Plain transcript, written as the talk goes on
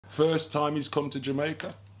First time he's come to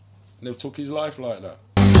Jamaica, and they've took his life like that.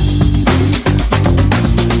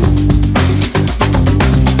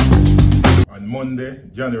 On Monday,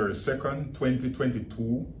 January 2nd,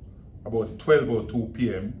 2022, about 12:02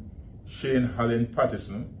 p.m, Sean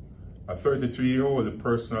Patterson, a 33-year-old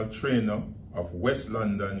personal trainer of West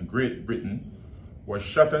London, Great Britain, was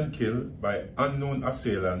shot and killed by unknown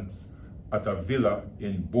assailants at a villa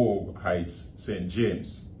in Bogue Heights, St.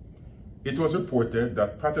 James. It was reported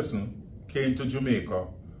that Patterson came to Jamaica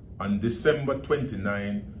on December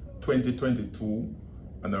 29, 2022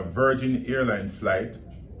 on a Virgin Airline flight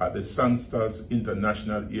at the Sangsters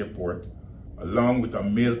International Airport, along with a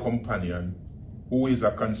male companion who is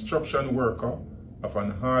a construction worker of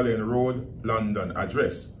an Harlem Road, London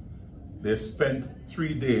address. They spent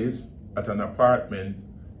 3 days at an apartment,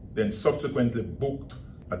 then subsequently booked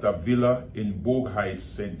at a villa in Bogue Heights,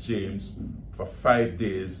 St. James for 5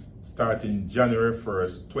 days, starting January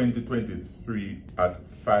 1st, 2023 at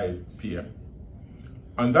 5 p.m.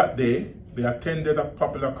 On that day, they attended a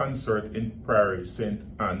popular concert in Prairie St.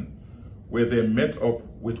 Anne, where they met up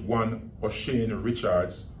with one O'Shane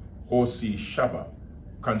Richards, O.C. Shabba,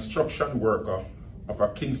 construction worker of a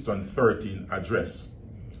Kingston 13 address.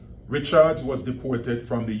 Richards was deported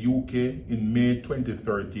from the UK in May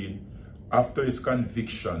 2013 after his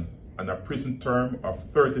conviction and a prison term of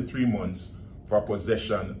 33 months for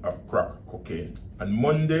possession of crack cocaine. On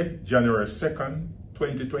Monday, January 2nd,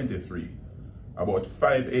 2023, about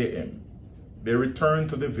 5 a.m, they returned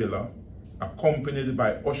to the villa accompanied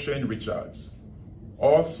by O'Shane Richards.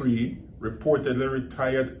 All three reportedly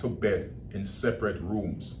retired to bed in separate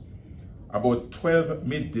rooms. About 12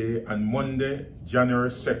 midday on Monday,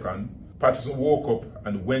 January 2nd, Patterson woke up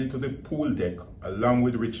and went to the pool deck along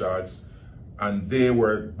with Richards, and they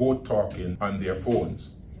were both talking on their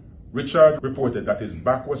phones. Richard reported that his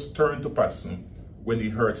back was turned to Patterson when he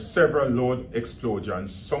heard several loud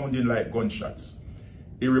explosions sounding like gunshots.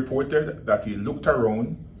 He reported that he looked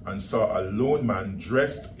around and saw a lone man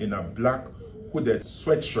dressed in a black hooded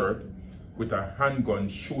sweatshirt with a handgun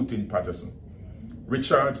shooting Patterson.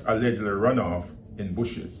 Richards allegedly ran off in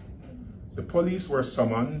bushes. The police were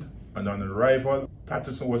summoned, and on arrival,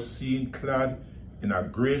 Patterson was seen clad in a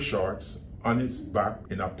grey shorts on his back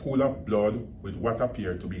in a pool of blood with what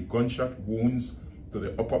appeared to be gunshot wounds to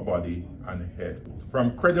the upper body and head.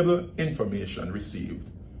 From credible information received,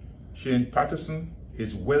 Sean Patterson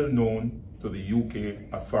is well known to the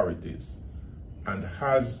UK authorities and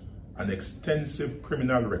has an extensive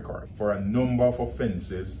criminal record for a number of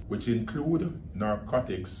offences which include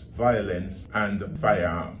narcotics, violence and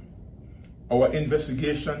firearm. Our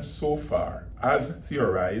investigation so far has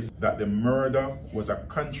theorized that the murder was a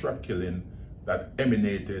contract killing that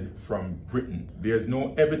emanated from Britain. There is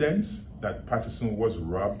no evidence that Patterson was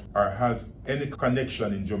robbed or has any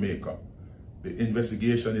connection in Jamaica. The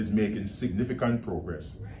investigation is making significant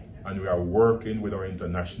progress, and we are working with our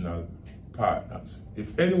international partners.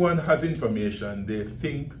 If anyone has information they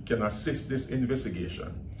think can assist this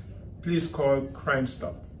investigation, please call Crime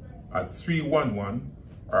Stop at 311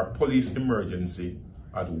 or Police Emergency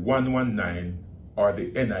at 119 or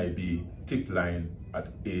the NIB tip line at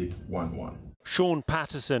 811. Sean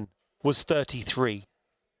Patterson was 33.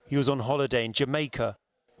 He was on holiday in Jamaica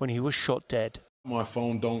when he was shot dead. My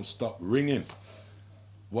phone don't stop ringing.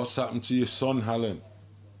 What's happened to your son, Helen?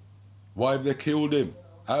 Why have they killed him?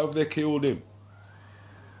 How have they killed him?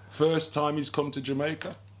 First time he's come to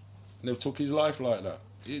Jamaica, and they've took his life like that.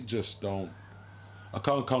 It just don't. I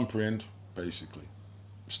can't comprehend, basically.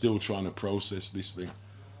 I'm still trying to process this thing.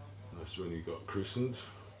 That's when he got christened.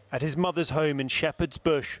 At his mother's home in Shepherd's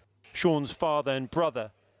Bush, Sean's father and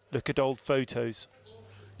brother look at old photos.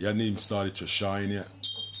 He hadn't even started to shine yet.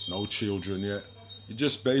 No children yet. He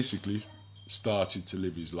just basically started to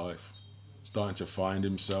live his life. Starting to find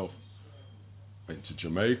himself. Went to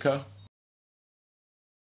Jamaica.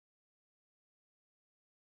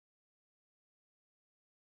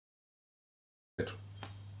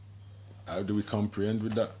 How do we comprehend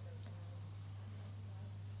with that?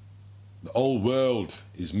 The whole world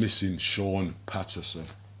is missing Sean Patterson.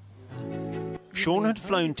 Sean had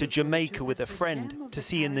flown to Jamaica with a friend to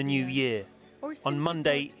see in the new year. On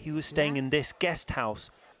Monday, he was staying in this guest house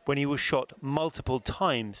when he was shot multiple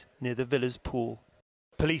times near the villa's pool.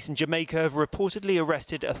 Police in Jamaica have reportedly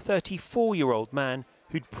arrested a 34-year-old man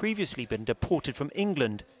who'd previously been deported from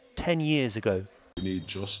England 10 years ago. We need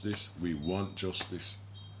justice. We want justice.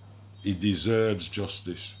 He deserves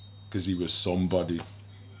justice because he was somebody.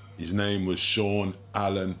 His name was Sean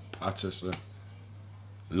Allen Patterson.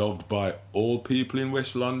 Loved by all people in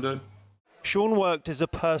West London. Sean worked as a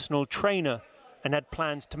personal trainer and had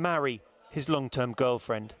plans to marry his long-term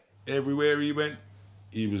girlfriend. everywhere he went,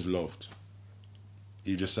 he was loved.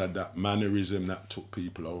 He just had that mannerism that took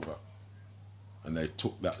people over. And they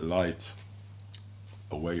took that light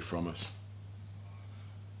away from us.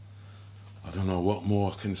 I don't know what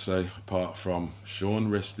more I can say apart from, Sean,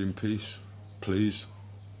 rest in peace. Please.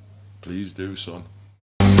 Please do, son.